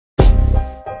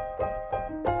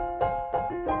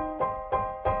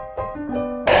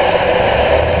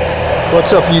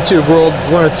What's up, YouTube world?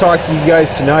 I want to talk to you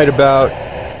guys tonight about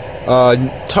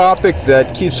a topic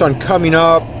that keeps on coming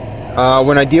up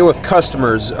when I deal with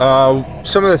customers.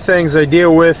 Some of the things I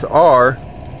deal with are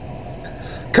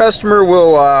customer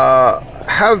will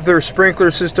have their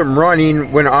sprinkler system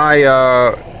running when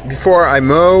before I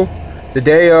mow, the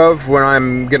day of, when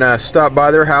I'm gonna stop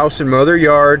by their house and mow their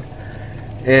yard,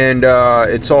 and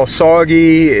it's all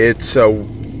soggy. It's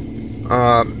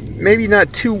maybe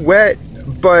not too wet,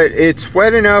 but it's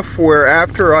wet enough where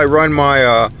after I run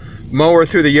my mower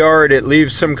through the yard, it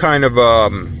leaves some kind of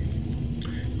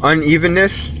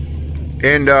unevenness.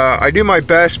 And I do my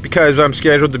best because I'm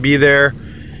scheduled to be there,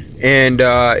 and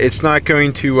it's not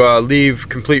going to leave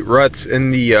complete ruts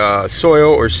in the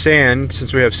soil or sand.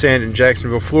 Since we have sand in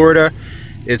Jacksonville, Florida,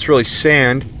 it's really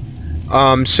sand.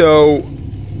 So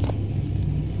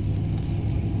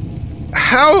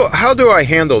how do I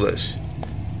handle this?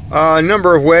 A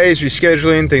number of ways: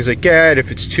 rescheduling, things like that. If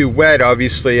it's too wet,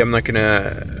 obviously I'm not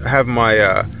gonna have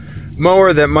my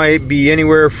mower that might be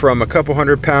anywhere from a couple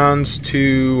hundred pounds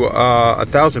to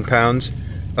 1,000 pounds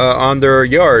on their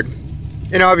yard.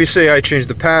 And obviously I change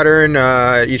the pattern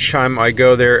each time I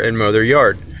go there and mow their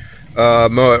yard.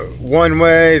 Mow it one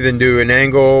way, then do an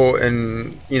angle,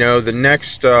 and the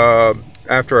next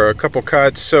after a couple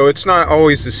cuts. So it's not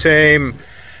always the same.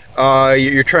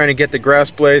 You're trying to get the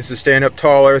grass blades to stand up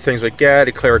taller, things like that,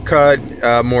 a clear cut,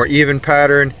 more even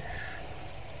pattern.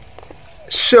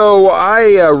 So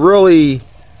I really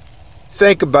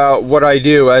think about what I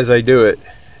do as I do it,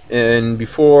 and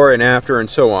before and after and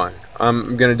so on.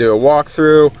 I'm going to do a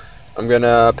walkthrough. I'm going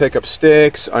to pick up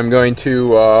sticks. I'm going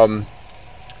to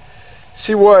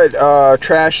see what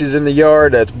trash is in the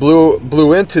yard that's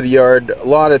blew into the yard. A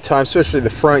lot of times, especially the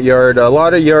front yard, a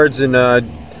lot of yards in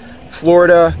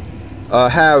Florida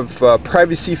have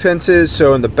privacy fences,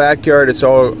 so in the backyard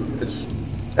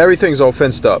everything's all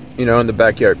fenced up, in the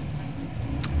backyard.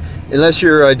 Unless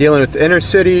you're dealing with inner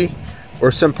city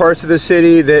or some parts of the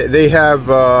city, they have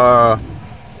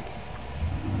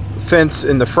fence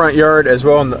in the front yard as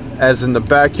well as in the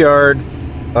backyard.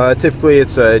 Typically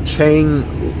it's a chain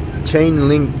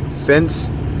link fence.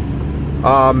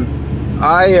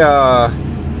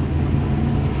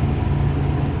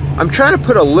 I'm trying to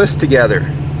put a list together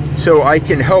so I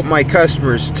can help my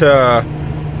customers to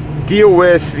deal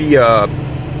with the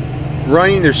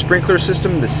running their sprinkler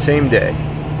system the same day.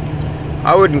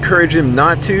 I would encourage them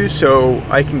not to, so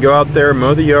I can go out there,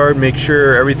 mow the yard, make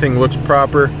sure everything looks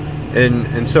proper,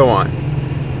 and so on.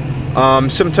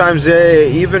 Sometimes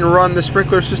they even run the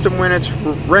sprinkler system when it's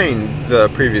rained the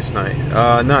previous night,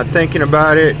 not thinking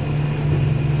about it.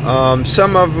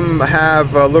 Some of them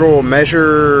have little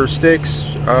measure sticks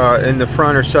in the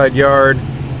front or side yard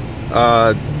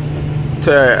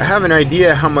to have an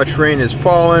idea how much rain has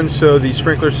fallen, so the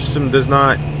sprinkler system does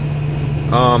not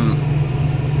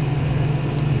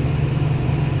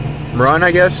run,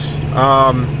 I guess.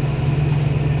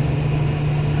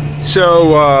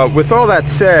 So with all that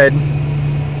said,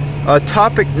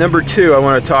 topic number 2 I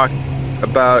want to talk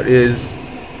about is,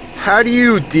 how do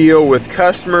you deal with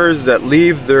customers that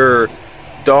leave their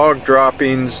dog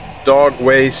droppings, dog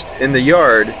waste in the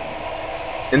yard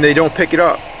and they don't pick it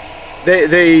up?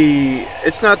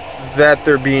 It's not that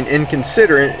they're being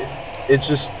inconsiderate, it's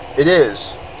just, it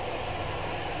is.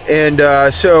 And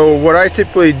so what I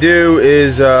typically do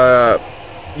is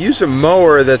use a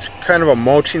mower that's kind of a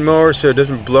mulching mower, so it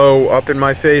doesn't blow up in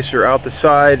my face or out the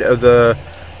side of the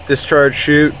discharge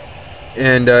chute,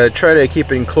 and try to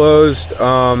keep it enclosed,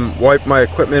 wipe my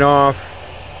equipment off,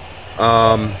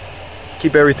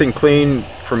 keep everything clean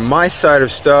from my side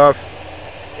of stuff.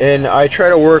 And I try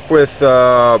to work with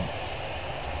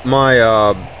my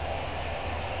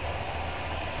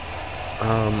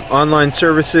online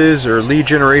services or lead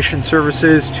generation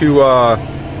services to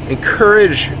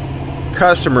encourage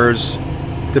customers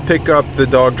to pick up the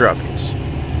dog droppings.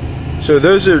 So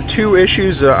those are 2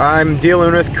 issues that I'm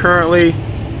dealing with currently,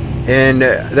 and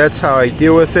that's how I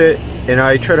deal with it. And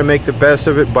I try to make the best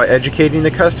of it by educating the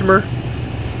customer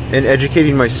and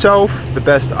educating myself the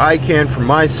best I can from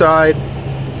my side.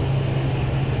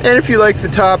 And if you like the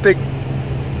topic,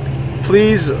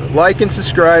 please like and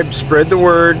subscribe, spread the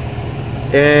word.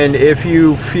 And if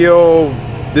you feel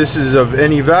this is of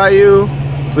any value,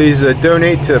 please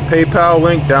donate to a PayPal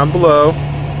link down below.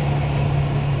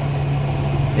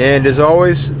 And as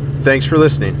always, thanks for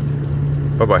listening.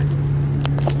 Bye-bye.